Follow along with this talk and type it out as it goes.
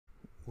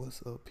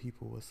What's up,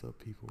 people? What's up,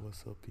 people?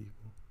 What's up,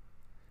 people?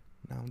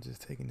 Now I'm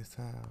just taking this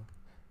time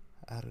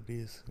out of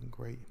this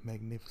great,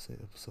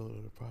 magnificent episode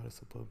of the Products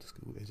of Public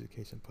School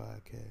Education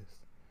Podcast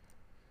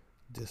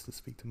just to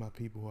speak to my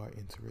people who are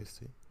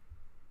interested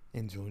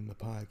in joining the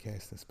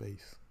podcasting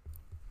space.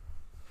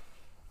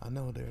 I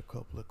know there are a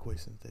couple of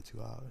questions that you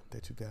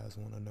guys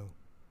want to know,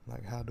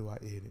 like how do I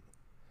edit?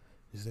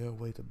 Is there a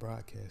way to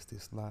broadcast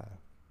this live?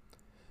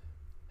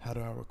 How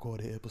do I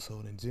record an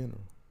episode in general?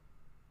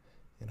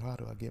 And how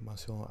do I get my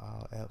show on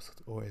all apps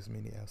or as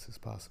many apps as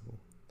possible?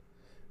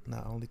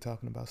 Not only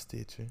talking about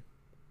Stitcher,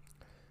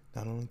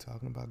 not only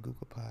talking about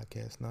Google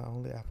Podcasts, not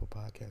only Apple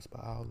Podcasts,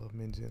 but all of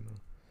them in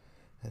general.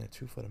 And the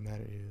truth of the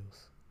matter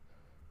is,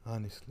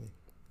 honestly,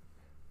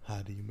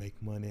 how do you make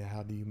money?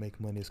 How do you make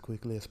money as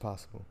quickly as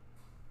possible?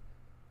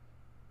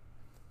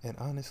 And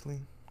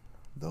honestly,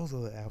 those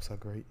other apps are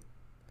great.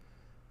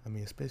 I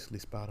mean, especially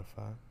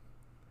Spotify.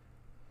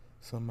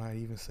 Some might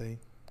even say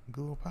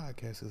Google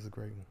Podcasts is a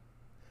great one.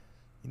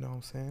 You know what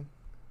I'm saying?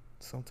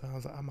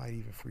 Sometimes I might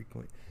even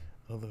frequent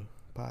other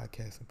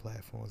podcasting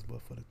platforms,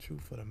 but for the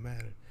truth of the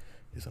matter,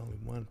 there's only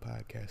one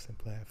podcasting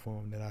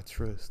platform that I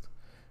trust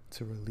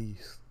to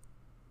release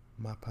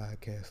my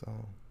podcast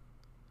on,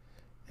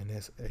 and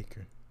that's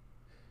Anchor.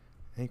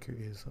 Anchor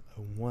is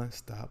a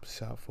one-stop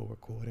shop for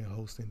recording,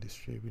 hosting,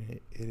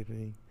 distributing,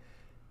 editing,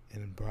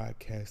 and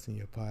broadcasting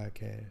your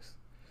podcast,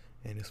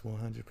 and it's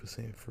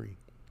 100% free.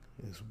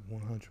 It's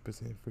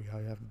 100% free. All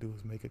you have to do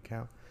is make an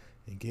account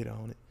and get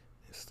on it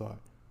and start.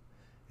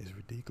 It's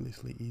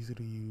ridiculously easy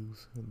to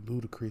use,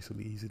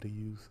 ludicrously easy to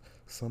use.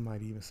 Some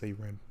might even say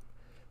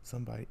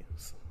somebody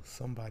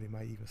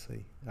might even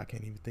say, I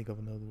can't even think of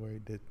another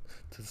word to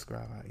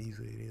describe how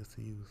easy it is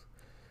to use.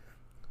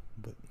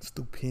 But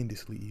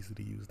stupendously easy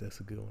to use.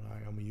 That's a good one. All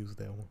right, I'm going to use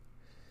that one.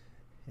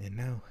 And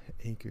now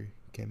Anchor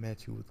can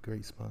match you with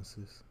great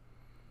sponsors.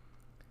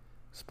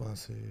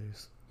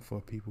 Sponsors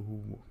for people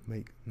who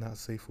make not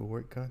safe for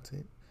work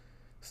content,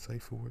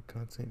 safe for work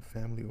content,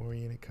 family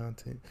oriented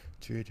content,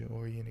 children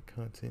oriented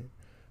content,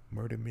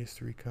 murder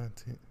mystery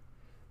content,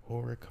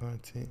 horror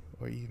content,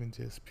 or even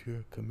just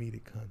pure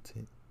comedic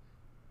content,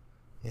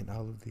 and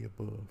all of the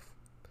above.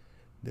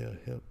 They'll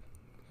help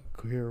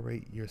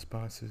curate your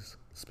sponsors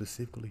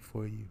specifically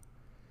for you.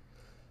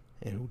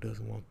 And who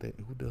doesn't want that?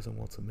 Who doesn't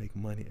want to make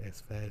money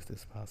as fast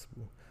as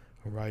possible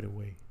right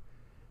away?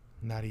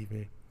 Not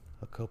even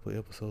a couple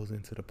episodes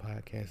into the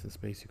podcasting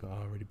space, you can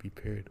already be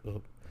paired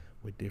up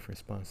with different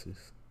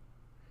sponsors.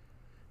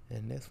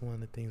 And that's one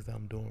of the things that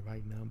I'm doing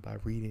right now by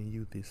reading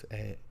you this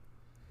ad.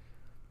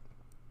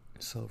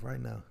 So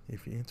right now,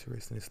 if you're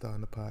interested in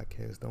starting a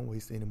podcast, don't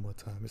waste any more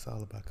time. It's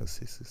all about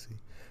consistency,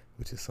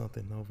 which is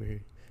something over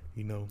here,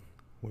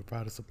 we're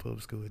products of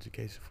public school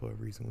education for a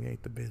reason. We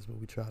ain't the best, but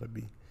we try to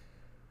be.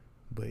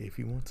 But if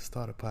you want to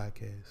start a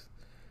podcast,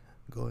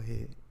 go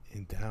ahead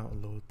and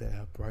download the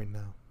app right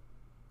now.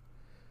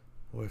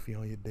 Or if you're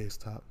on your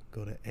desktop,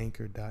 go to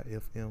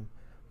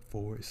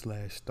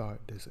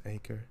anchor.fm/start. That's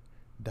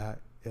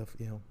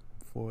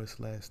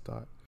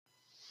anchor.fm/start.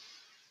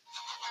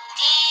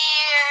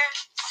 Dear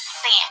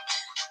Santa,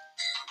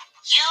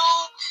 you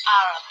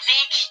are a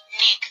bitch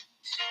nigga.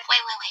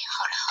 Wait,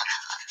 hold on.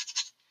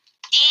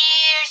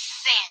 Dear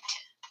Santa,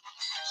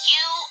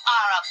 you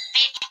are a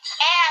bitch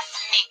ass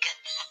nigga.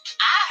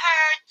 I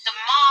heard the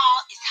mall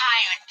is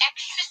hiring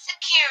extra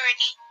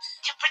security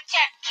to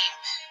protect you.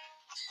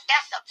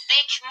 That's a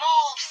bitch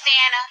move,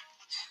 Santa.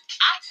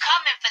 I'm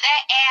coming for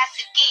that ass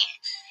again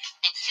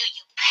until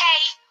you pay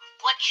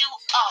what you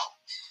owe.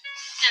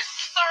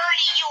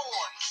 Sincerely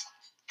yours,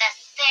 the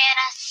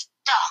Santa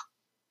Star.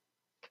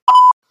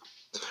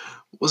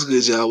 What's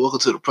good, y'all? Welcome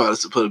to the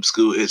Products of Public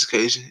School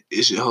Education.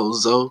 It's your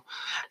host, Zo,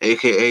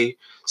 a.k.a.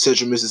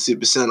 Central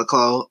Mississippi Santa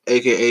Claus,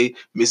 a.k.a.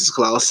 Mrs.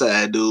 Claus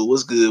Side Dude.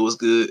 What's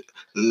good?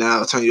 Now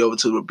I'll turn you over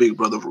to the big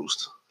brother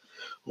Rooster.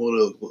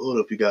 What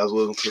up, you guys?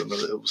 Welcome to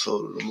another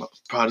episode of the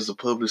Products of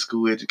Public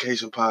School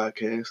Education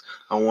Podcast.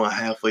 I'm one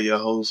half of your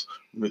host,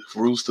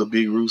 Rooster,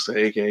 Big Rooster,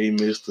 a.k.a.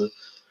 Mr.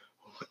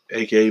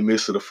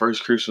 The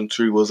first Christian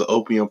tree was an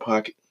opium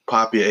poppy,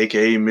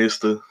 a.k.a.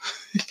 Mr.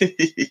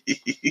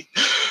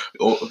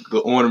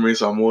 The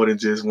ornaments are more than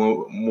just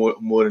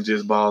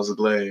balls of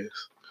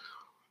glass.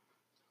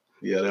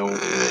 Yeah,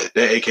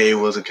 that AKA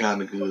wasn't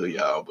kind of good,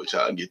 y'all, but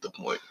y'all get the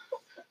point.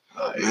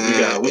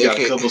 Right, we got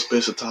a couple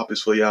special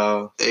topics for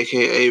y'all.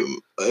 AKA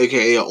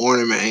an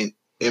ornament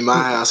in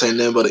my house ain't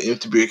nothing but an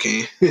empty beer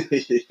can.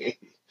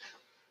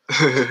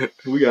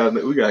 we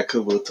got a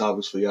couple of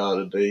topics for y'all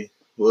today.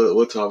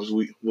 What topics?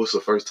 What's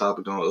the first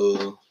topic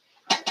on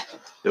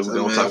that we're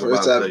gonna talk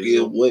about today?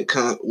 Is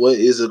what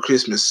is a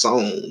Christmas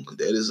song?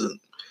 That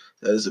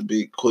is a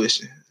big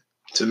question.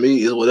 To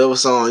me, it's whatever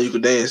song you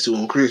can dance to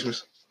on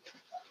Christmas.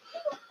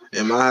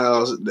 In my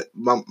house,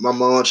 my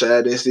mom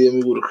tried to instill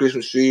me with a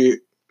Christmas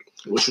spirit,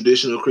 with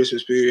traditional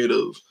Christmas spirit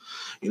of,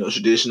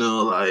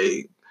 traditional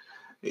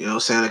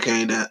Santa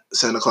came down,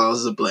 Santa Claus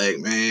is a black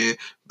man,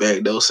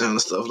 backdoor Santa,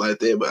 stuff like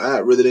that. But I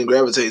really didn't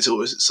gravitate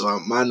towards it. So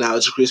my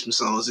knowledge of Christmas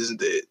songs isn't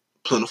that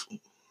plentiful.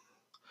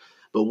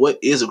 But what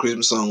is a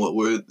Christmas song? What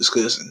we're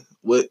discussing?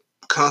 What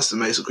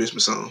consummates a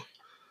Christmas song?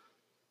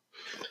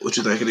 What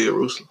you think it is,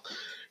 Roosta?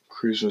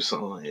 Christmas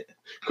song.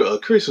 A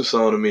Christmas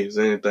song to me is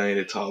anything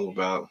that talks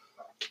about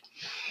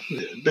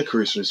the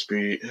Christmas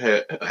spirit,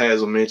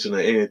 has a mention of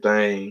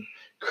anything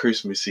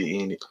Christmassy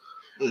in it,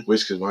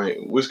 which could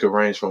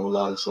range from a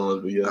lot of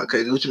songs. But yeah,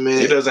 okay, Gucci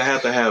Man. It doesn't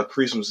have to have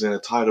Christmas in the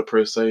title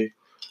per se,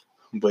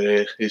 but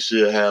it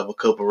should have a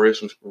couple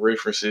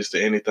references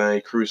to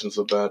anything Christmas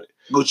about it.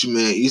 Gucci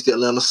Man, East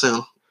Atlanta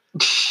Santa.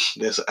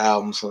 That's an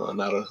album song,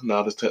 not a.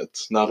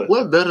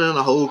 What better than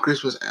a whole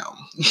Christmas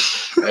album?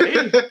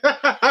 Hey,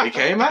 it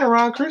came out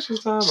around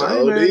Christmas time.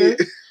 So did.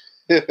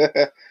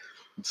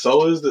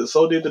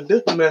 So did the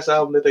Diplomats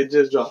album that they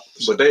just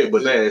dropped. But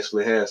they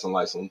actually had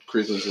some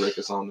Christmas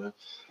records on there.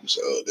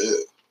 So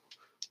did.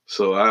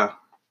 So I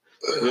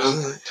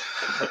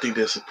think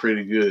that's a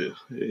pretty good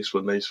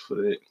explanation for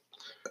that.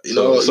 You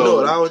know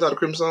what I always thought a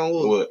Christmas song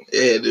was? What?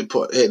 It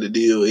had to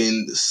deal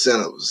in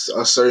Santa,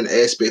 a certain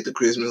aspect of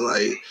Christmas,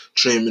 like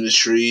trimming the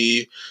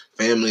tree,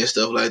 family and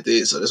stuff like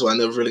that. So that's why I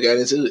never really got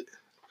into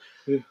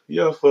it.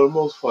 Yeah, for the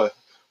most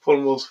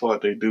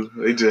part they do.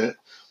 They just,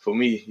 for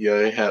me,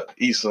 they have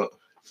each song.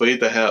 For it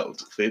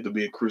to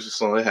be a Christmas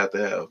song, they have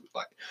to have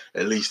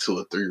at least 2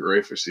 or 3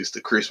 references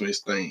to Christmas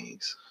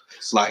things.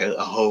 It's like a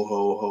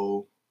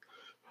ho,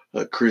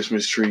 a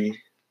Christmas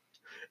tree,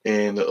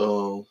 and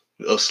a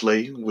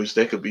sleigh, which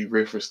that could be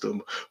referenced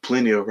to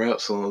plenty of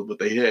rap songs. But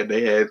they had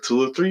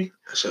 2 or 3.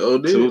 Sure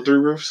did. 2 or 3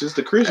 references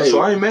to Christmas. So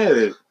I ain't mad at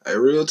it. Hey,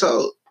 real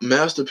talk.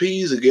 Master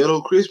P's, a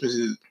ghetto Christmas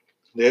is.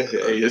 Yeah,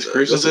 it's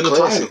Christmas in the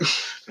title.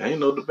 Ain't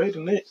no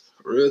debating that.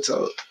 Real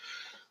talk.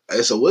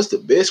 Hey, so what's the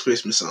best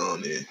Christmas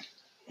song then?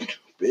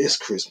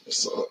 Best Christmas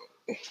song.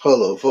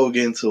 Hold on, before we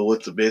get into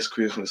what's the best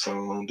Christmas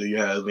song, do you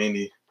have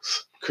any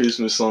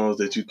Christmas songs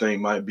that you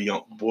think might be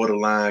on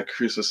borderline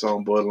Christmas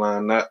song,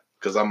 borderline not?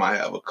 Because I might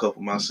have a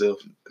couple myself.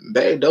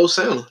 Backdoor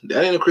Santa.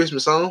 That ain't a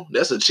Christmas song.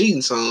 That's a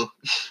cheating song.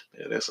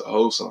 Yeah, that's a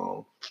whole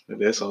song.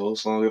 That's a whole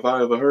song if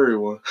I ever heard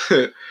one.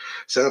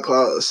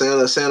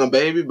 Santa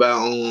Baby by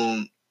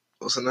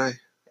what's her name?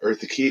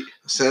 Eartha Kitt.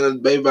 Santa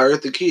Baby by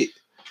Eartha Kitt.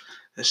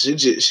 And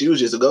she was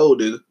just a gold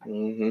digger.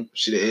 Mm-hmm.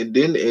 She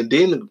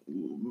didn't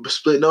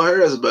split no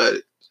hairs about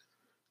it.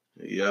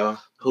 Yeah.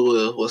 Who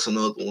else? What's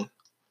another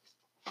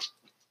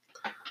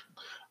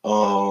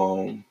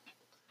one?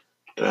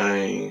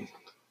 Dang.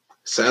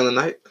 Silent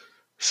Night.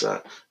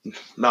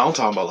 No, I'm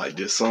talking about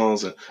just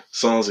songs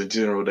in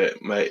general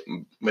that may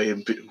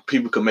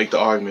people could make the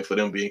argument for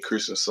them being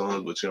Christmas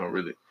songs, but you don't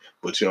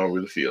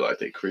really feel like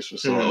they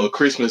Christmas songs. Mm-hmm. Or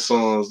Christmas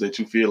songs that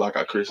you feel like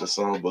are Christmas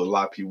songs, but a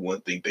lot of people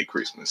wouldn't think they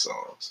Christmas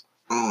songs.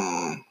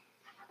 Dang.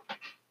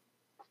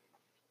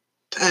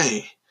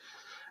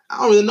 I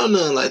don't really know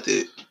nothing like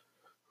that.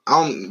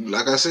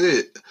 Like I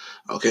said,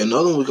 okay,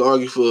 another one we can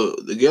argue for,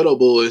 the Ghetto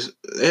Boys,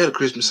 they had a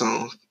Christmas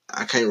song.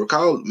 I can't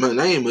recall my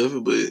name of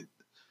it, but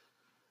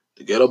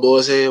the Ghetto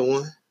Boys had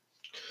one.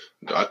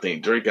 I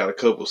think Drake got a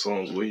couple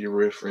songs where he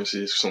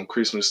references some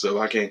Christmas stuff.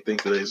 I can't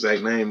think of the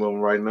exact name of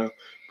them right now,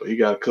 but he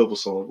got a couple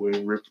songs where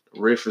he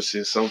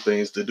references some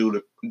things to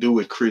do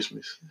with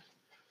Christmas.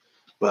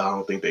 But I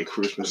don't think they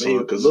Christmas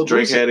songs, because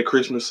Drake had a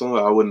Christmas song,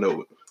 I wouldn't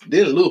know it.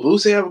 Didn't Lil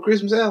Boosie have a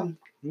Christmas album?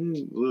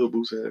 Lil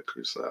Boosie had a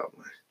Christmas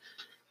album.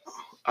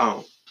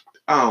 I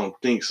don't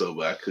think so,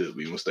 but I could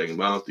be mistaken.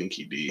 But I don't think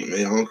he did.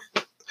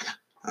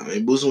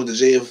 Boosie went to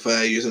jail for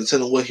 5 years. I'm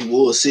telling what he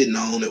was sitting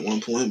on at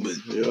one point, but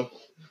yeah.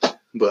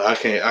 But I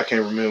can't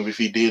remember if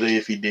he did or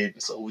if he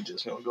didn't. So we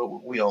just gonna go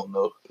with we don't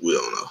know. We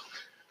don't know.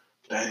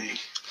 Dang.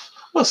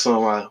 What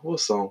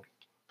song?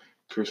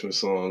 Christmas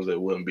songs that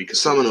wouldn't be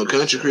some of them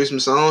country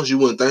Christmas songs. You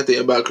wouldn't think they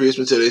about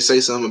Christmas until they say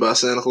something about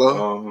Santa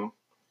Claus.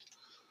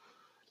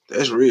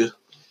 That's real.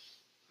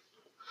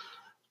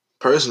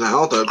 Personally, I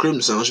don't think a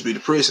Christmas song should be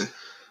depressing.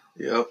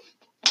 Yep.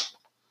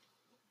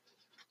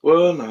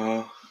 Well,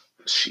 nah.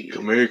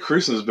 Shit. Merry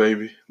Christmas,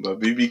 Baby by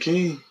B.B.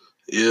 King.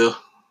 Yeah.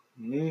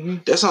 Mm-hmm.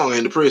 That song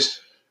ain't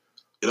depressing.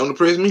 It don't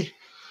depress me.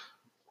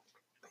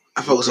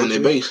 I focus on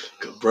that bass.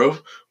 Bro,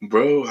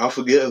 I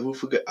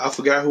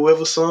forgot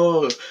whoever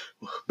song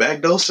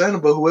Backdoor Santa,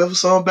 but whoever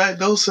song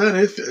Backdoor Santa,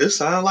 it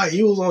sounded like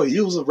he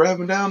was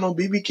rapping down on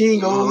B.B.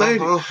 King old lady.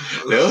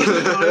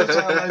 That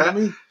sounded like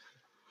me.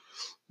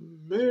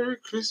 Merry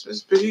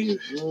Christmas, baby.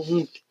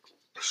 Mm-hmm.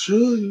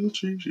 Sure, you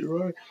treat you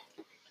right.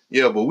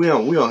 Yeah, but we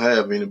don't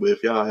have any. But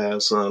if y'all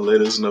have some, let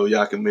us know.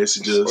 Y'all can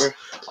message us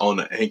on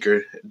the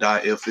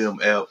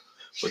Anchor.fm app.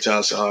 But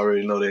y'all should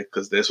already know that,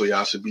 because that's where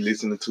y'all should be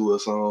listening to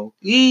us on.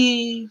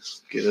 Yeah.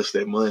 Get us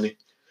that money.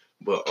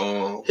 But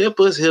help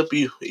us help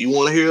you. You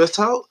want to hear us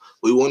talk?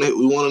 We want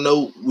to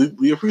know.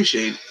 We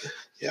appreciate it.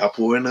 Y'all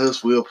pour into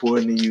us, we'll pour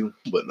into you.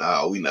 But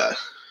nah, we not.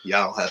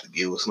 Y'all don't have to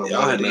give us no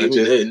money.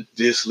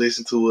 Just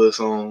listen to us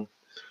on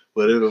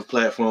whatever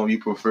platform you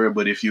prefer.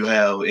 But if you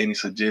have any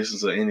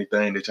suggestions or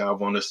anything that y'all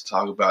want us to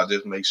talk about,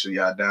 just make sure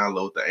y'all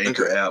download the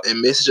Anchor app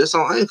and message us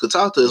on Anchor.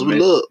 Talk to us. We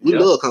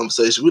love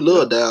conversation. We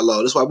love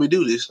dialogue. That's why we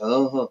do this.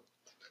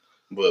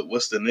 But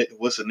what's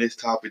the next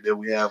topic that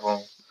we have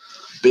on?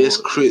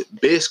 Best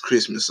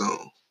Christmas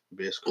song.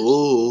 Best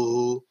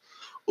Christmas.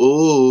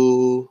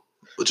 Ooh.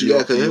 What you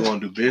got, cuz? You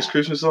want to do best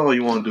Christmas song or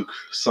you want to do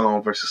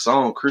song versus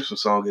song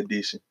Christmas song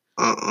edition?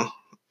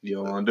 You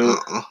don't want to do it?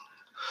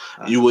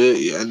 You will.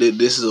 Yeah,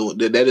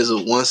 that is a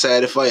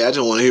one-sided fight. I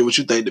just want to hear what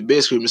you think the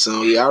best Christmas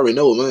song. Yeah, I already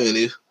know what mine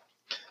is.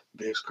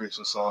 Best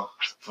Christmas song.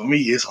 For me,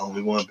 it's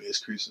only one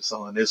best Christmas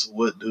song, and that's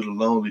What Do the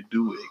Lonely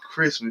Do at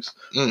Christmas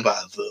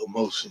by The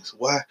Emotions.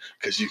 Why?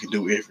 Because you can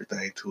do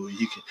everything to it.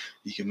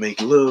 You can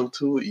make love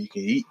to it. You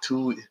can eat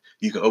to it.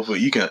 You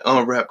can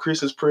unwrap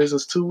Christmas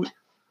presents to it.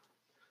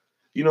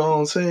 You know what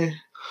I'm saying?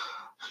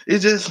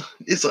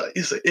 It's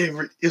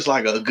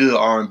like a good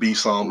R&B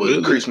song, but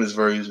a Christmas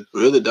version.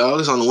 Really, dog?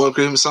 It's only one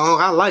Christmas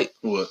song I like.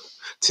 What?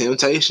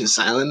 Temptation,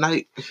 Silent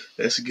Night.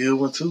 That's a good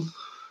one too.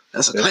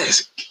 That's a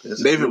classic.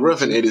 David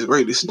Ruffin at his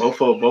greatest.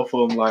 Both of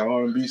them like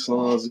R&B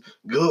songs.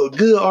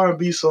 Good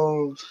R&B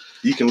songs.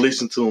 You can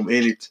listen to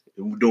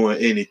them doing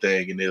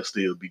anything and they'll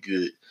still be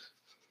good.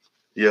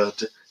 Yeah,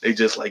 they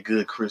just like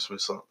good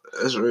Christmas songs.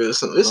 That's real.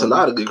 It's a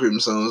lot of good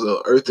Christmas songs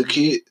though. Eartha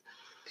Kitt.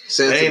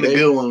 Santa ain't Baby. A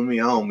good one to me.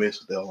 I don't mess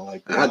with that one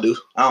like that. I do.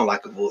 I don't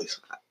like a voice.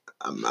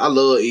 I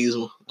love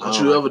Easel. Don't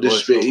you ever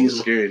disrespect Easel?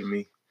 Scared of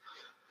me.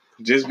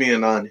 Just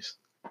being honest.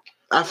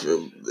 I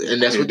feel,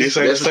 and that's what this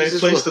ain't the safe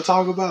place to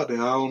talk about.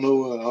 Then I don't know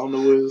what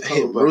to talk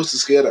about. Rooster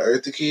scared of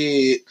Eartha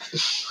Kitt.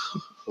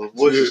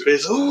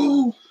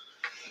 Ooh,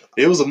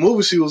 it was a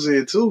movie she was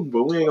in too,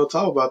 but we ain't gonna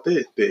talk about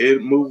that. The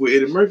movie with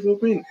Eddie Murphy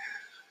up in it.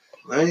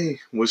 Dang,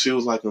 when she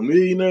was like a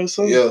millionaire or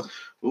something. Yeah.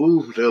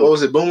 Ooh, what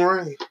was it?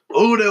 Boomerang.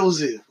 Oh, that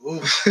was it.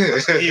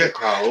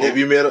 Have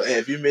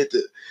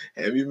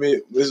you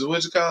met Mrs.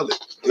 What you call it?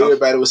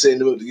 Everybody was setting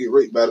them up to get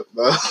raped by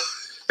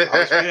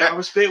I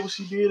respect what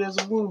she did as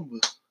a woman,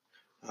 but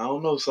I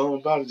don't know. Something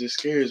about it just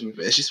scares me.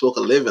 Man, she spoke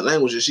 11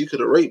 languages. She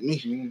could have raped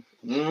me.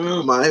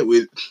 I'm all right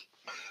with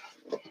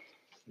it.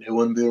 There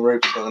wouldn't be a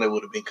rape song. There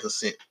would have been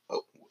consent.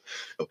 Oh,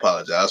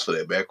 apologize for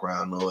that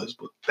background noise,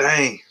 but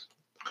dang.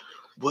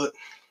 But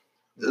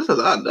there's a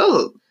lot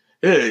of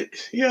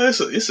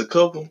it's a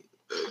couple.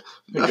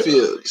 I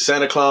feel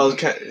Santa Claus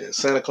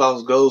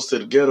Goes to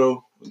the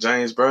Ghetto.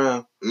 James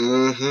Brown.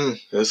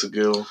 That's a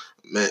good one.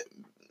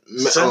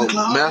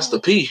 Master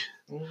P.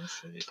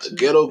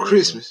 Ghetto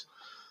Christmas.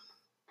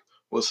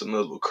 What's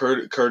another one?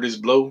 Curtis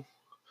Blow.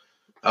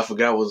 I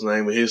forgot what his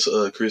name of his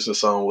Christmas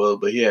song was,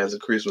 but he has a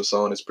Christmas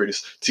song that's pretty.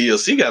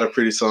 TLC got a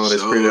pretty song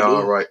that's pretty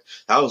all right.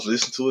 I was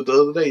listening to it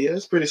the other day. Yeah,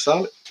 it's pretty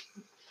solid.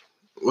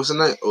 What's the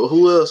name? Or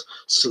who else?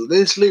 So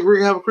did Slick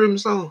Rick have a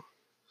Christmas song?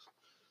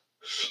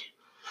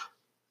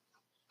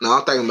 No,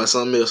 I'm thinking about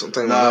something else. I'm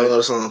thinking about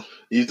another song.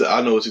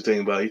 I know what you're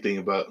thinking about. You're thinking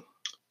about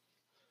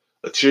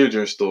A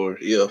Children's Story.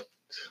 Yeah.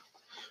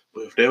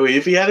 But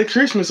if he had a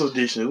Christmas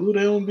edition,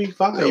 that would be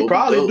fine. He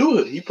probably do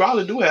it. He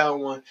probably do have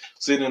one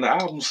sitting in the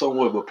album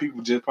somewhere, but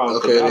people just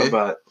probably forgot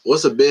about it.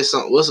 What's the best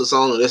song? What's a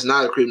song that's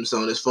not a Christmas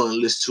song that's fun to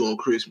listen to on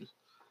Christmas?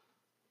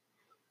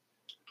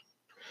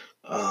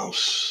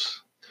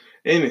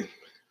 Any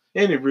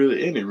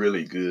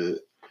really good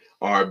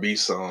R&B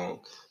song.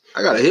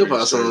 I got a hip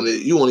hop song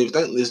that you won't even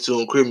think to listen to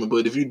on Christmas,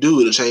 but if you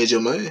do, it'll change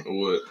your mind.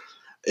 What?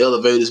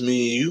 Elevators,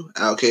 Me and You,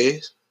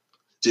 Outkast.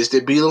 Just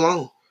that beat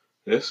alone.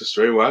 That's a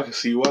straight one. I can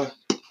see why.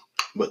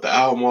 But the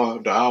album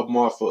art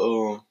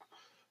for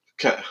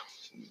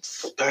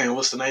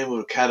what's the name of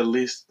the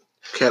Catalyst?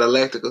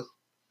 Catalactica.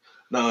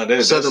 No,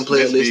 that's Southern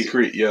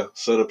Playlist. Yeah,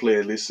 Southern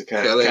Playlist.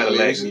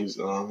 Cadillac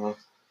music.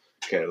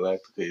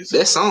 Catalactica.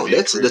 That song,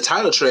 that's the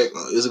title track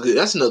is a good.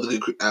 That's another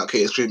good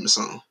Outkast Christmas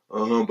song.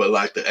 But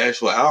like the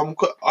actual album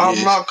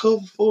not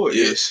cover for it.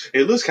 Yes,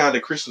 it looks kind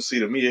of Christmassy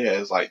to me. It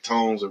has like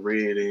tones of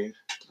red and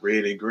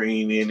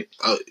green in it.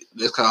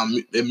 That's called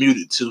they're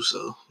muted too,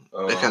 so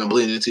they kind of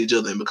blend into each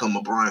other and become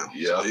a brown.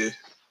 Yeah, so, yeah.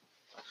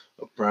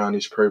 A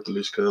brownish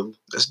purplish color.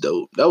 That's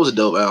dope. That was a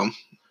dope album.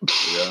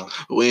 Yeah,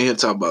 we ain't here to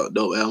talk about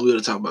dope album. We here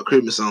to talk about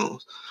Christmas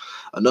songs.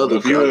 Another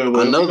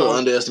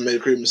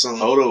underestimated Christmas song.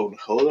 Hold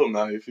on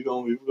now. If you're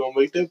gonna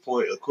make that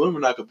point,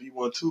 Aquemini could be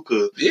one too,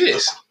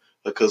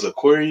 because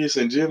Aquarius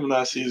and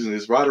Gemini season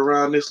is right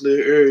around this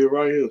little area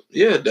right here.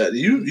 Yeah, that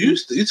you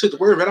took the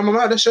word right on my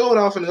mouth. That showed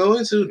off and go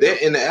into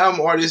that, and the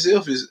album art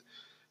itself is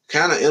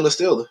kind of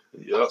interstellar.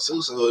 Yeah,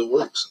 so it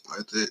works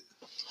like that.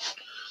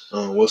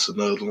 What's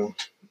another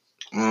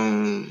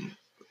one?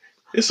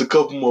 It's a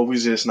couple more we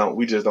just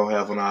don't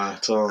have on our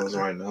tongues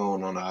right now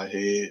and on our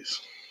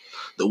heads.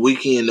 The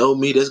Weeknd, Know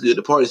Me, that's good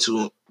to party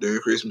to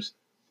during Christmas.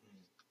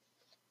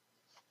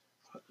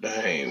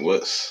 Dang,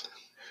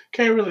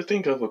 can't really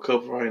think of a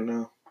couple right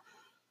now.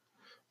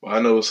 But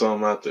I know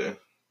something out there.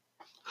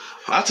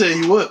 I tell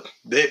you what,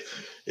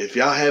 if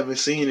y'all haven't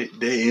seen it,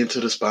 that Into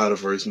the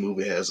Spider-Verse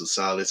movie has a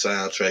solid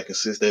soundtrack, and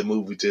since that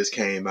movie just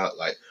came out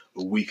like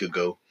a week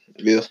ago,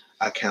 yeah,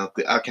 I count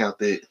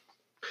that.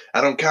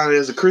 I don't count it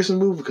as a Christmas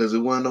movie because it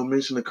wasn't no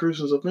mention of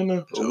Christmas up in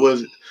there. Or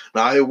was it?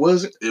 No, it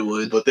wasn't. It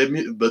was. But that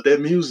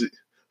music,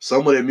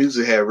 some of that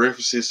music had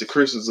references to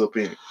Christmas up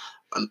in it.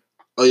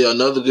 Oh yeah,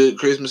 another good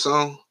Christmas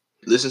song.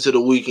 Listen to The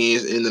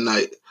Weeknd's In the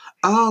Night.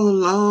 All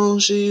alone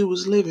she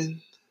was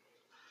living.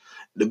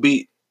 The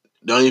beat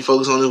Don't even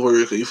focus on his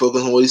word, because you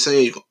focus on what he's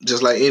saying.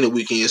 Just like any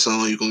weekend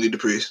song, you're gonna get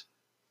depressed.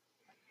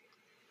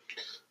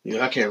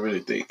 Yeah, I can't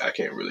really think of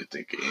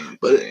anything.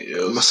 But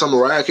a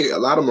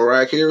lot of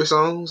Mariah Carey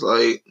songs,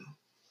 like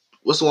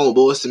what's the one with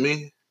Boys to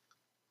Me?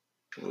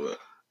 What?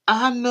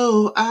 I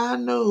know. I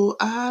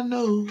don't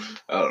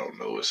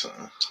know what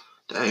song.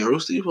 Dang,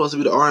 Rooster, you supposed to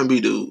be the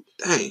R&B dude.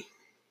 Dang.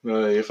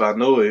 If I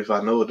know it,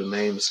 the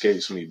name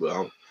escapes me,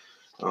 but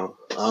I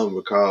don't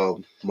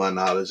recall my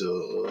knowledge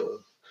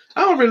of.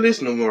 I don't really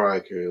listen to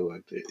Mariah Carey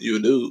like that. You a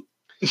dude.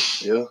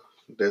 Yeah,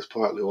 that's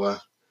partly why.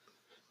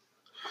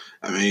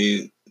 I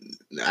mean,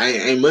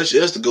 ain't much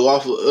else to go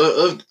off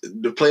of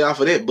to play off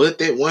of that, but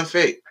that one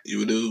fact.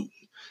 You a dude.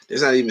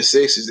 That's not even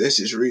sexist. That's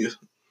just real.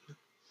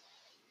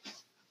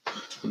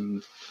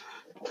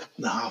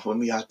 Nah, for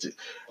me,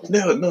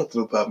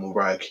 nothing about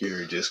Mariah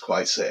Carey just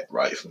quite sat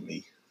right for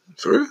me.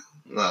 For real?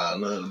 Nah,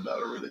 nothing about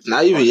it really.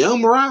 Not even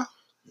young Mariah?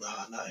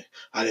 Nah,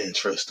 I didn't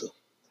trust her.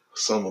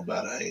 Something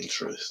about her I ain't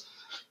trust.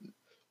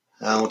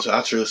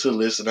 I trust her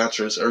listen. I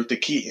trust Eartha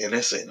Kitt, and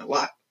that's saying a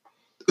lot.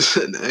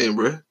 Dang,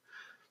 bro.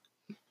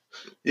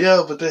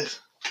 Yeah, but that's...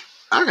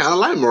 I kind of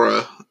like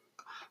Mariah.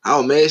 I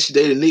was mad she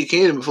dated Nick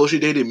Cannon before she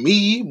dated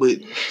me, but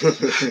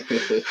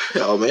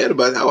I was mad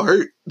about it. I was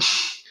hurt.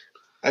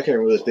 I can't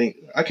really think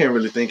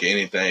of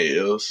anything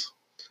else.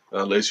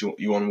 Unless you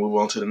want to move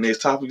on to the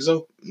next topic,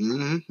 Zo?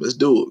 Let's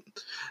do it.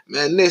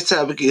 Man, next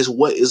topic is,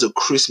 what is a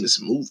Christmas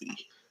movie?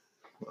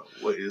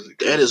 What is a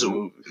Christmas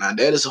movie? Now,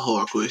 that is a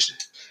hard question.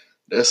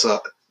 That's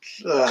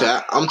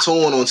I'm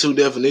torn on two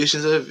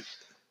definitions of it.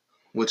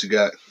 What you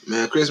got?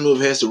 Man, a Christmas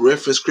movie has to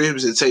reference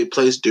Christmas and take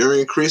place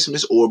during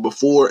Christmas or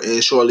before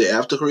and shortly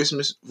after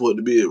Christmas for it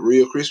to be a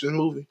real Christmas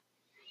movie.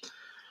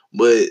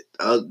 But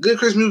a good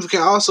Christmas movie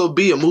can also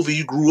be a movie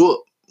you grew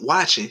up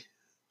watching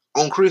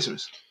on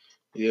Christmas.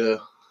 Yeah.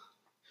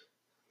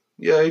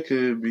 Yeah, it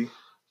could be.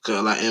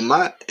 Cause like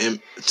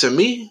to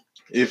me,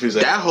 if it's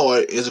Die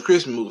Hard is a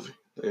Christmas movie.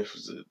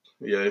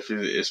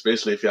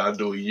 Especially if y'all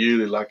do a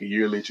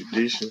yearly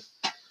tradition.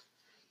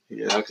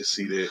 Yeah, I can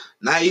see that.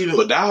 Not even,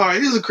 but Die Hard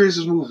is a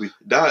Christmas movie.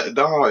 Die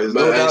Hard is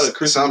no doubt a Christmas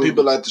movie. Some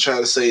people like to try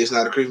to say it's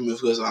not a Christmas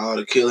movie because of all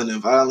the killing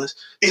and violence.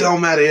 It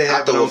don't matter. It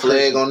happened on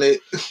flag on it.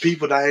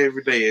 People die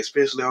every day,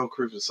 especially on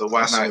Christmas. So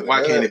why not?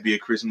 Why can't it be a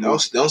Christmas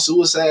movie? Don't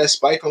suicide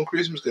spike on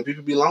Christmas because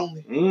people be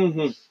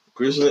lonely.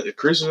 Christmas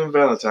and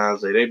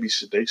Valentine's Day,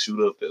 they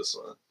shoot up that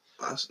son.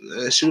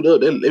 They shoot up.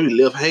 They be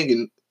left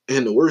hanging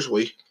in the worst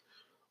way.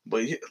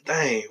 But yeah,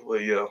 dang, well,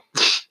 yeah,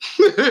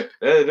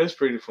 that's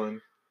pretty funny.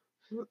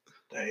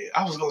 Dang,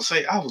 I was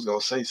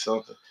gonna say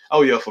something.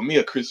 Oh yeah, for me,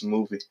 a Christmas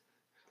movie,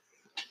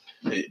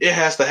 it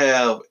has to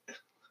have.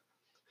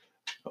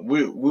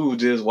 We were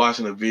just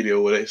watching a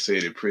video where they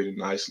said it pretty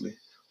nicely.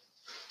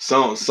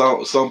 Some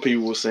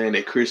people were saying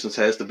that Christmas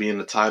has to be in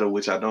the title,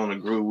 which I don't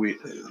agree with.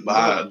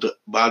 But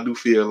I do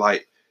feel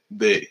like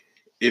that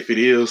if it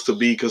is to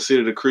be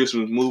considered a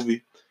Christmas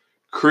movie,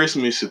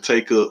 Christmas should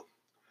take up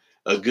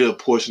a good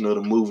portion of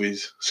the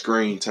movie's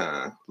screen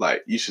time.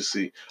 Like, you should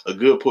see a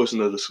good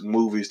portion of the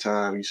movie's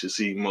time. You should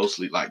see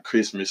mostly like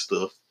Christmas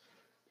stuff,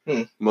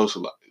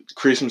 mostly like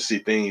Christmassy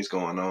things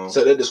going on.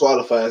 So that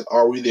disqualifies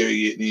Are We There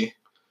Yet? Then,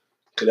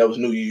 because that was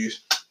New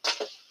Year's.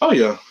 Oh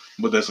yeah,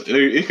 but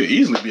it could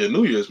easily be a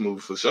New Year's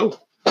movie for sure.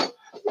 I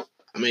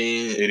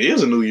mean, it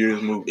is a New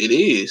Year's movie. It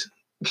is.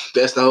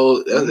 That's the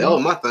whole. That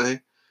was my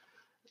thing.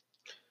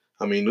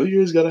 I mean, New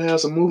Year's gotta have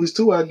some movies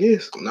too, I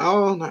guess.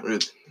 No, not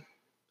really.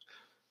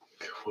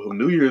 Well,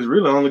 New Year's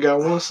really only got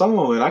one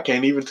song, and I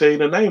can't even tell you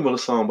the name of the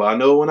song, but I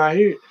know when I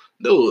hear it.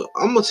 Dude,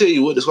 I'm gonna tell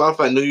you what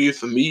disqualified New Year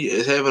for me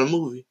is having a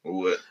movie.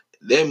 What?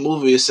 That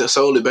movie is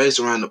solely based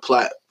around the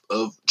plot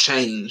of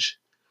change.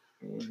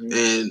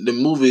 And the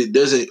movie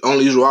doesn't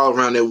only revolve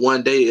around that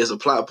one day as a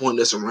plot point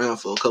that's around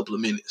for a couple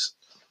of minutes.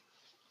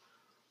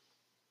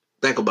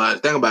 Think about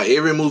it. Think about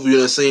every movie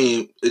you've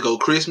seen. It go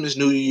Christmas,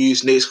 New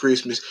Year's, next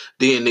Christmas,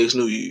 then next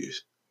New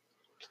Year's.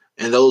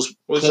 And those.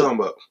 What you talking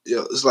about?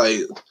 Yeah, it's like,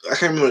 I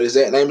can't remember the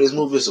exact name of this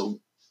movie.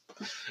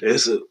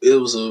 That's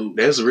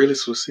really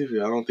specific.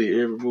 I don't think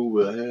every movie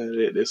will have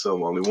that. There's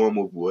only one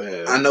movie will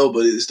have. I know,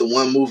 but it's the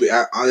one movie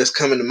that's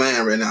coming to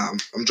mind right now.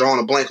 I'm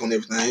drawing a blank on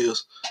everything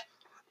else.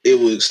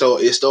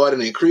 It started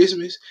in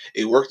Christmas.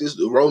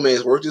 The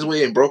romance worked its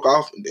way and broke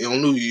off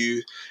on New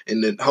Year's,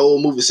 and the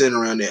whole movie centered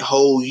around that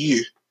whole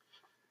year,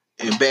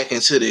 and back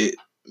into the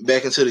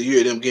year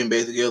of them getting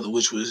back together,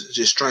 which was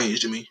just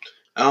strange to me.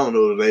 I don't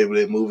know the name of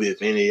that movie.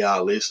 If any of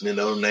y'all listening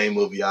know the name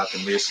of it, y'all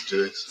can message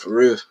us. For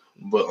real.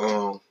 But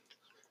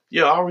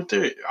yeah,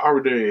 Already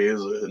There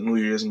is a New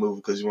Year's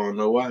movie because you want to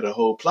know why? The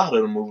whole plot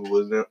of the movie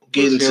was them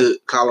getting to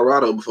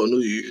Colorado before New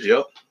Year's.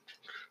 Yep.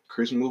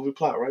 Christmas movie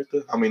plot right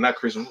there. I mean, not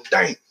Christmas.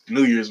 Dang,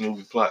 New Year's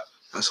movie plot.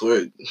 I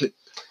swear.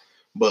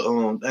 But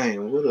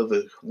dang,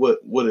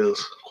 what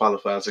else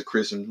qualifies a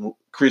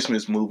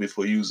Christmas movie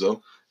for you,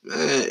 Zo?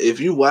 Man,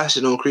 if you watch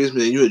it on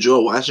Christmas and you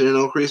enjoy watching it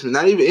on Christmas,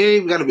 it ain't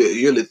even gotta be a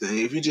yearly thing.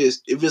 If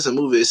it's a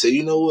movie that say,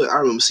 you know what, I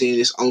remember seeing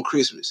this on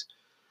Christmas.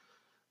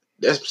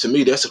 To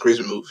me, that's a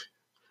Christmas movie.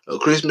 A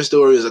Christmas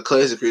Story is a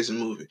classic Christmas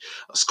movie.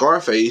 A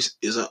Scarface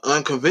is an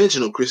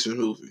unconventional Christmas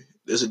movie.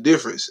 There's a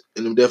difference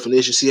in the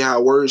definition. See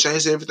how words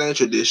change everything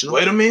traditional.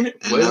 Wait a minute.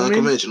 And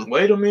unconventional.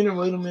 Wait a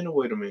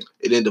minute.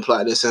 It didn't the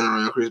plot that center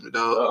around Christmas,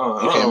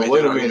 dog.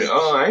 Wait a minute.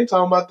 I ain't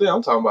talking about that.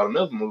 I'm talking about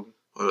another movie.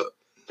 What up?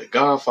 The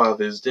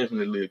Godfather is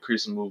definitely a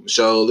Christmas movie.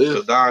 Sure is.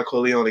 Because Don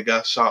Corleone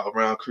got shot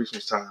around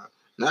Christmas time.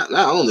 Not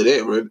only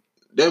that, bro.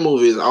 That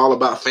movie is all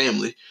about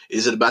family.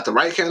 Is it about the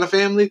right kind of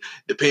family?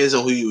 Depends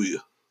on who you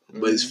are.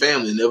 But it's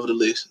family,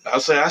 nevertheless. I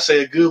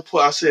say a good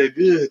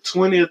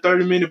 20 or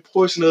 30 minute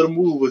portion of the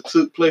movie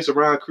took place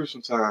around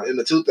Christmas time. In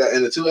the 2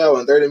 hour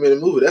and 30 minute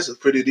movie, that's a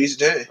pretty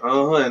decent time.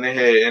 And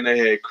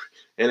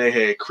they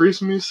had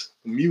Christmas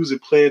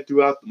music playing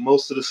throughout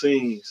most of the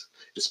scenes,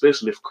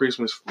 especially if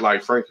Christmas,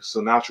 like Frank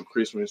Sinatra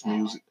Christmas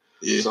music.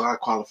 Yeah. So I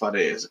qualify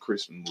that as a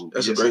Christmas movie.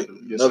 That's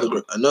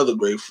another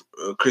great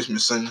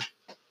Christmas singer.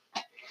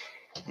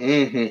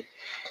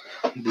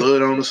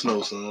 Blood on the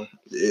Snow, son.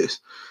 Yes,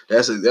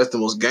 that's the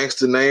most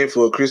gangster name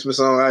for a Christmas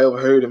song I ever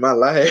heard in my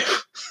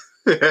life.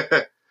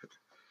 I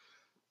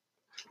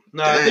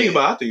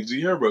think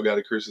G Herbo got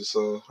a Christmas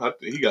song.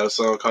 He got a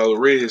song called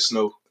Red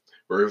Snow,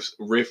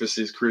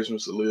 references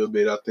Christmas a little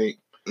bit, I think.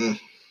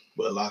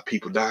 But a lot of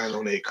people dying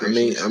on that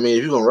Christmas. I mean,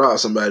 if you're gonna rob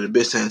somebody, the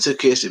best time to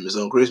catch them is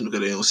on Christmas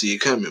because they don't see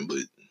it coming.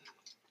 But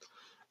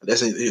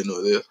that's neither here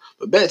nor there.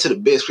 But back to the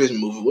best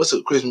Christmas movie. What's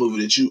a Christmas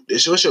movie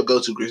what's your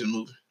go-to Christmas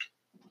movie?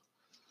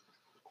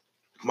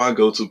 My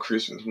go-to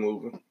Christmas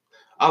movie.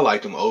 I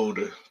like them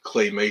older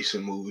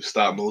claymation movies,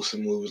 stop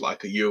motion movies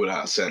like A Year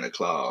Without Santa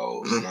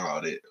Claus and all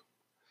that.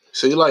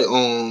 So you like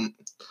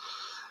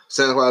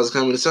Santa Claus is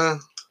Coming to Town?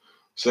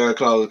 Santa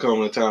Claus is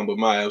Coming to Town, but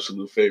my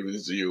absolute favorite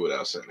is A Year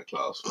Without Santa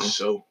Claus for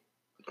sure.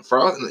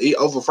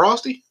 Over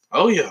Frosty?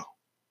 Oh yeah.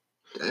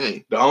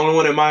 Dang. The only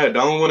one that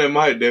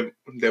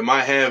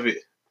might have it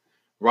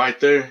right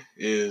there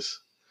is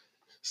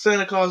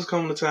Santa Claus is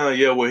Coming to Town,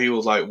 where he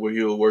was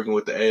working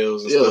with the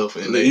elves and stuff.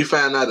 And you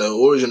found out the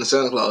origin of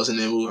Santa Claus in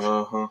that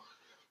movie.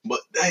 But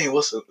dang,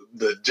 what's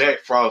the Jack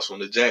Frost one?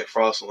 The Jack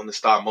Frost one, the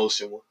stop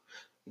motion one.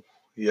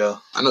 Yeah.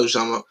 I know what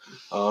you're talking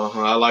about.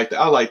 I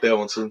like that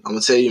one too. I'm gonna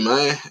tell you,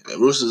 man.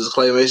 Rooster's a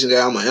claymation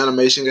guy, I'm an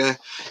animation guy.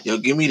 Yo,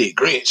 give me that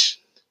Grinch.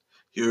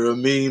 You're a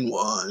mean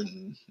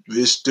one,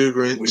 Mr.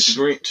 Grinch. Which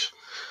Grinch?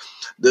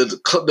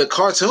 The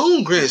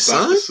cartoon Grinch,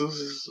 son.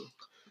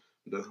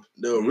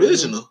 The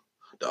original.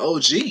 The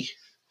OG.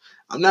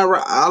 I'm not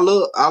right. I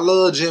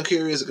love Jim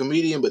Carrey as a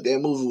comedian, but that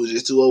movie was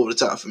just too over the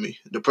top for me.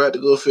 The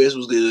practical effects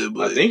was good,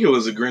 but I think it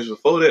was a Grinch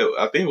before that.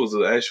 I think it was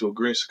an actual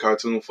Grinch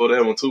cartoon before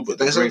that one too. But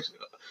the Grinch,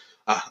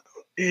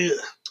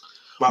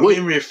 my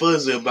memory is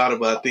fuzzy about it,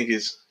 but I think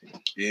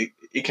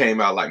it came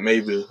out like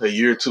maybe a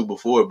year or two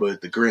before. But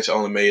the Grinch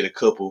only made a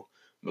couple,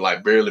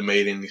 like barely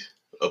made any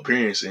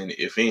appearance in it,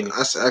 if any.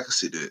 I can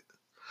see that.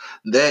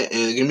 That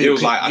and give me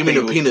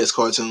the Peanuts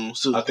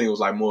cartoons too. I think it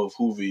was like more of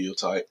Whoville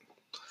type.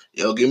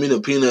 Yo, give me the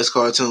Peanuts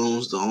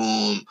cartoons,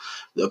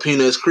 the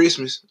Peanuts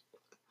Christmas.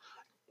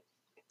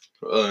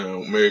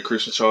 Merry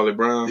Christmas, Charlie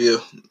Brown. Yeah,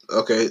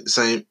 okay,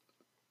 same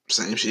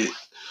shit.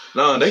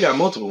 No, they got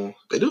multiple.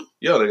 They do?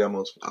 Yeah, they got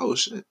multiple. Oh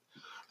shit,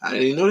 I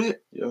didn't even know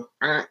that. Yeah,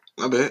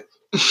 my bad.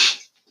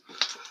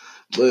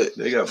 But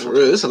they got for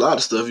real, there's a lot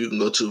of stuff you can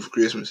go to for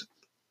Christmas.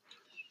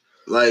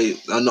 Like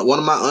one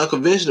of my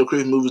unconventional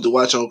Christmas movies to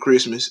watch on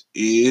Christmas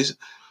is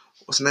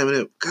what's the name of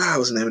that? God,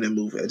 what's the name of that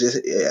movie?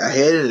 I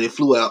had it and it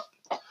flew out.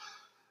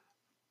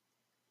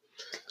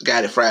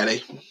 Got it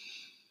Friday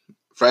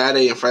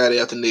and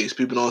Friday After Next.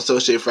 People don't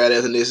associate Friday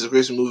After Next as a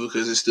Christmas movie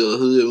because it's still a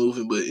hood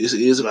movie, but it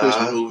is a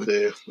Christmas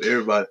movie.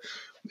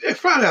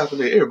 Friday After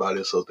Next, everybody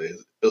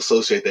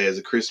associate that as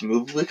a Christmas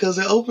movie because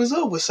it opens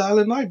up with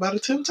Silent Night by the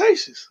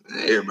Temptations.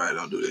 Everybody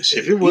don't do that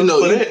shit. If it wasn't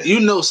for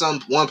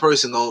that, one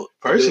person don't.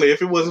 Personally,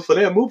 if it wasn't for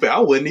that movie, I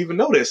wouldn't even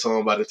know that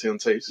song by the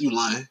Temptations. You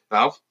lying?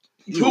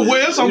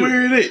 Where else I'm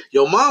hearing it?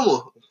 Your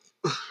mama.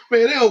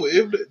 Man,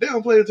 they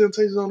don't play the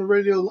Temptations on the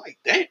radio like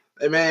that.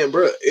 Hey man,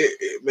 bro,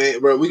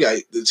 we got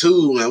the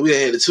Tube, man. We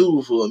had the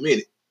Tube for a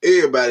minute.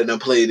 Everybody done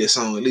played this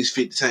song at least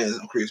 50 times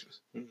on Christmas.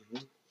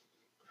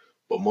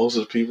 But most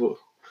of the people,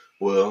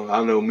 well,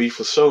 I know me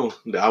for sure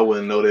that I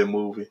wouldn't know that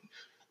movie.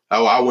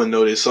 I wouldn't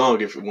know this song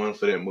if it wasn't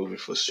for that movie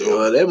for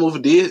sure. That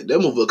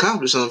movie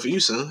accomplished something for you,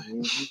 son.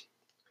 And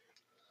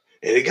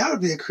it gotta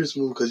be a Christmas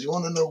movie because you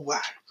want to know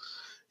why.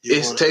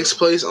 It takes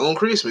place on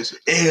Christmas,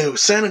 and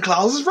Santa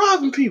Claus is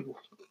robbing people.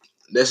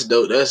 That's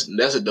dope. That's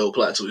a dope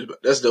plot twist.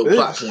 That's a dope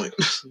plot point.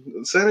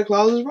 Santa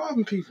Claus is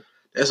robbing people.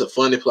 That's a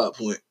funny plot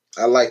point.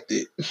 I liked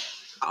it.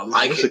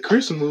 It's a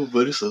Christmas movie,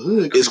 but it's a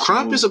hood. Is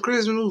Krampus a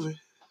Christmas movie?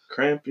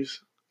 Krampus.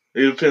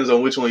 It depends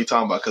on which one you're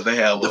talking about because they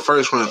have the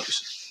first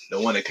Krampus, the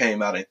one that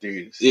came out in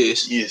theaters.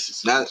 Yes.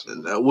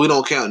 We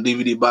don't count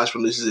DVD box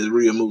releases as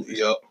real movies.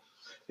 Yep.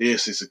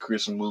 Yes, it's a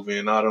Christmas movie,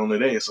 and not only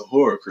that, it's a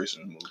horror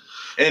Christmas movie,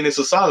 and it's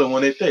a solid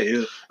one at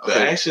that. The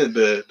action,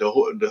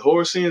 the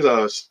horror scenes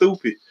are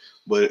stupid.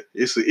 But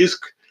it's.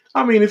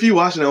 I mean, if you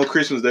watching it on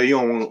Christmas Day, you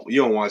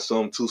don't watch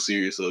something too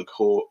serious of a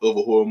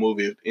horror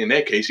movie. In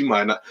that case, you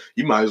might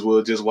as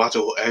well just watch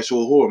an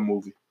actual horror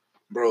movie.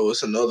 Bro,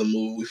 it's another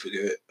movie we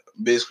forget.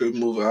 Best Christmas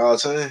movie of all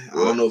time.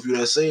 What? I don't know if you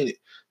done seen it.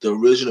 The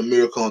original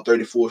Miracle on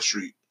 34th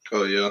Street.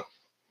 Oh yeah.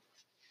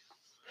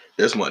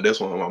 That's one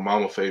of my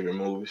mama's favorite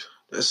movies.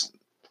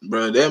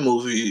 That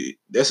movie,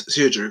 that's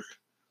tearjerker.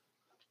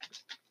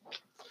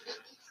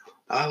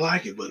 I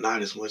like it, but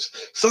not as much.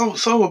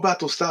 Some about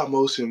those stop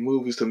motion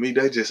movies to me,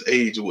 they just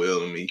age well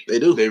to me. They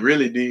do. They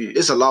really did.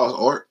 It's a lost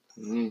art.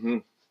 Mm-hmm.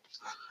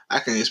 I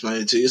can't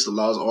explain it to you. It's a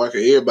lost art.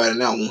 Everybody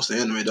now wants to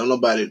animate. Don't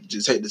nobody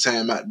just take the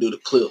time out to do the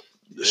clip,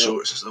 the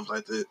shorts and stuff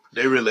like that.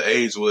 They really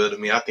age well to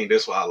me. I think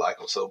that's why I like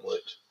them so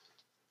much.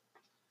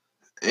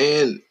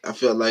 And I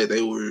felt like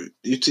they were.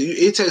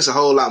 It takes a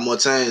whole lot more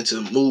time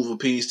to move a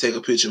piece, take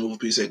a picture, move a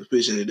piece, take a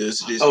picture, than it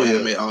does to just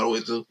animate all the way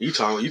through. You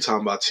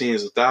talking about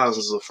tens of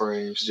thousands of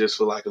frames just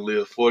for like a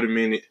little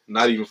 40-minute,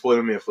 not even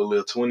 40-minute, for a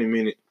little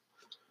 20-minute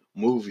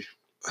movie.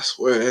 I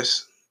swear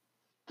that's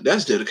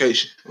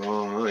dedication.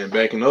 And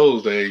back in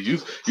those days,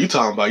 you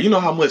talking about,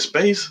 how much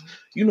space,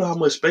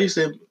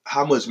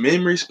 how much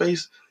memory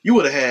space you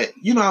would have had.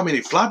 You know how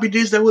many floppy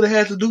disks that would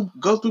have had to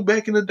go through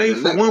back in the day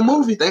for one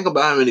movie. Think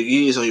about how many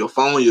years on your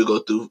phone you go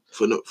through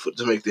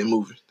to make that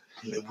movie.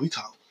 We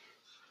talk.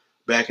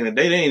 Back in the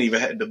day, they ain't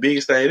even had the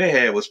biggest thing they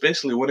had,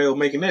 especially when they were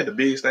making that. The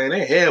biggest thing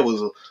they had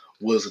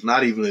was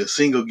not even a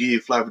single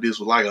gig floppy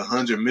disk, was like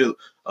 100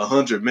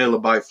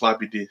 megabyte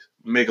floppy disk.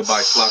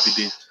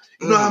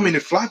 You know how many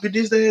floppy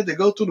disks they had to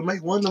go through to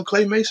make one of them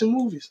claymation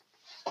movies?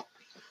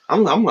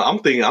 I'm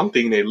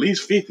thinking at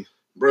least 50.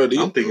 Bro,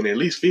 I'm thinking at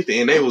least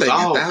 50, and they was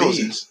all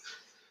thousands.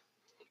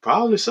 Big.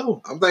 Probably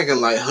so. I'm thinking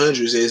like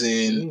hundreds, as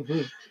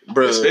in,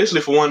 bro. Especially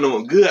for one of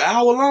them good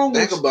hour long.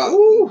 Think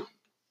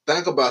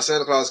about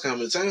Santa Claus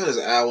Coming to Town is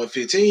an hour and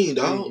 15,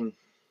 dog.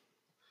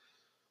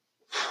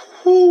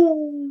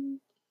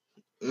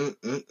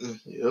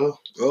 Yeah.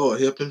 Oh,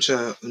 help him,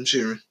 child. I'm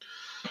cheering.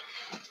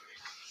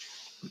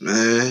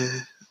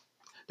 Man,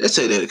 that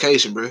take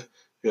dedication, bro.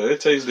 Yeah,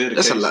 it takes dedication.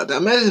 That's a lot.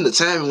 Imagine the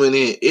time when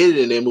they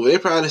editing that movie. They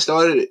probably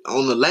started it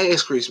on the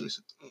last Christmas.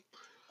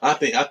 I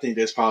think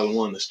that's probably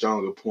one of the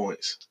stronger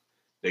points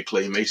that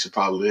claymation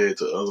probably led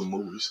to other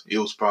movies. It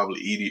was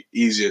probably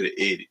easier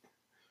to edit.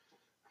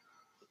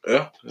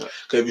 Yeah.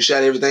 Because if you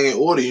shot everything in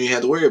order, you didn't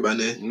have to worry about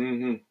that.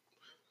 Mm-hmm.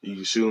 You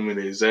can shoot them in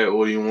the exact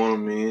order you want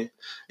them in.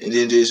 And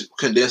then just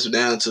condense them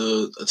down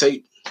to a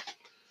tape.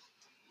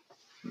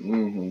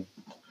 Mm-hmm.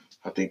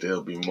 I think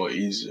that'll be more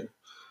easier.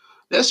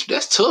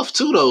 That's tough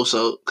too, though.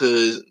 So,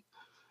 because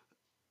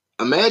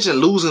imagine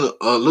losing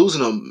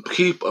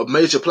a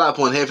major plot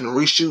point, having to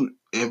reshoot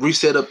and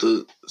reset up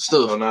the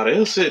stuff. Oh, no,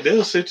 they'll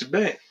set you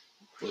back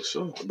for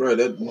sure, bro.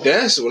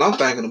 That's what I'm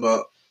thinking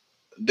about.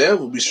 That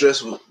would be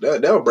stressful.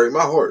 That would break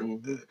my heart.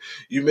 Mm-hmm.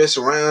 You mess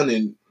around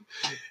and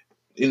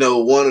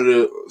one of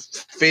the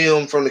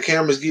film from the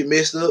cameras get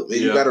messed up,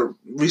 and you gotta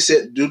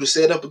do the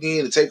setup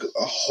again and take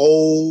a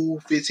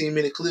whole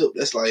 15-minute clip.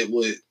 That's like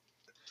what?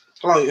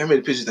 How many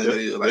pictures think that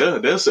is?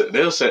 Like,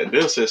 they'll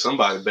set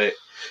somebody back.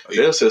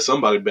 They'll set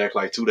somebody back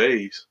like 2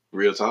 days.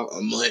 Real talk. A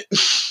month.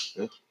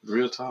 Yeah,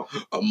 real talk.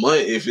 A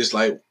month if it's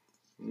like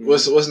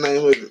what's the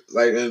name of it?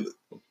 Like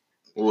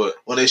what?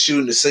 When they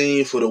shooting the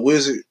scene for the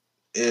wizard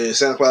and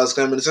Santa Claus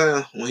Coming to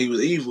Town when he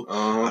was evil.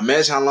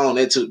 Imagine how long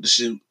that took to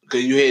shoot.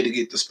 Because you had to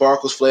get the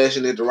sparkles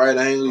flashing at the right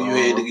angle. You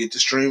had to get the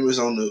streamers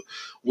on the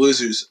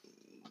wizard's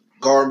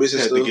garments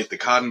and stuff. To get the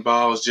cotton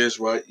balls just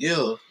right.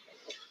 Yeah.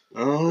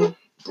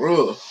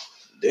 Bro,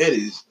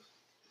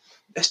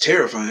 that's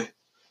terrifying.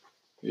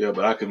 Yeah,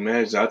 but I can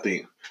imagine. I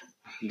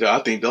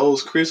think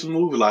those Christmas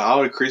movies, like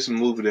all the Christmas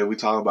movies that we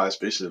talk about,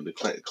 especially the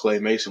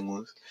claymation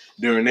ones,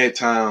 during that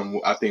time,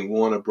 I think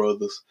Warner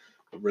Brothers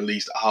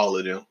released all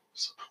of them.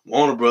 So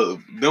Warner Brothers,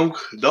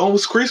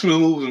 those Christmas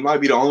movies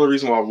might be the only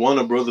reason why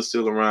Warner Brothers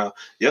still around.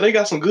 Yeah, they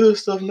got some good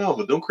stuff now,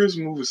 but them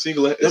Christmas movies them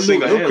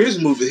Christmas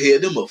movies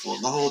held them up for a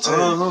long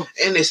time,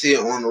 and they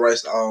still own the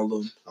rights to all of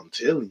them. I'm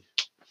telling you.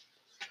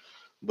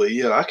 But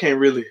yeah, I can't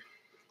really.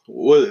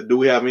 What do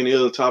we have any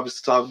other topics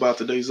to talk about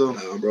today, Zo?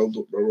 Nah, bro,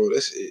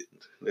 that's it.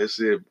 That's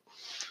it.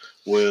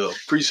 Well,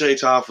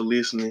 appreciate y'all for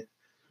listening.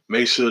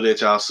 Make sure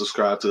that y'all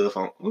subscribe to us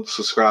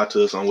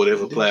on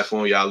whatever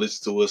platform y'all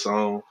listen to us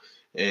on.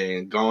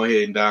 And go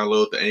ahead and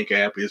download the Anchor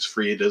app. It's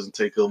free. It doesn't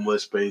take up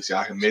much space.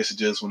 Y'all can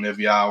message us whenever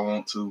y'all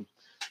want to.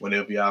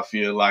 Whenever y'all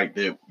feel like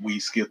that we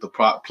skipped the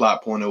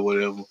plot point or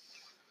whatever.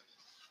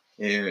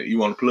 And you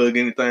want to plug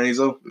anything,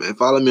 Zo? Man,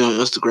 follow me on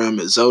Instagram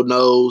at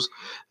ZoKnows,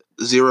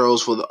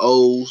 zeros for the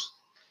O's.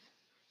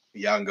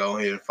 Y'all can go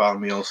ahead and follow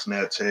me on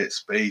Snapchat,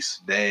 _Roosta.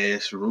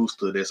 That's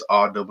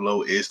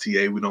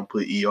ROOSTA. We don't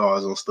put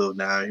ERs on stuff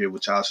down here,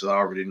 which y'all should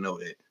already know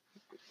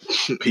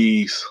that.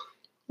 Peace.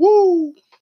 Woo!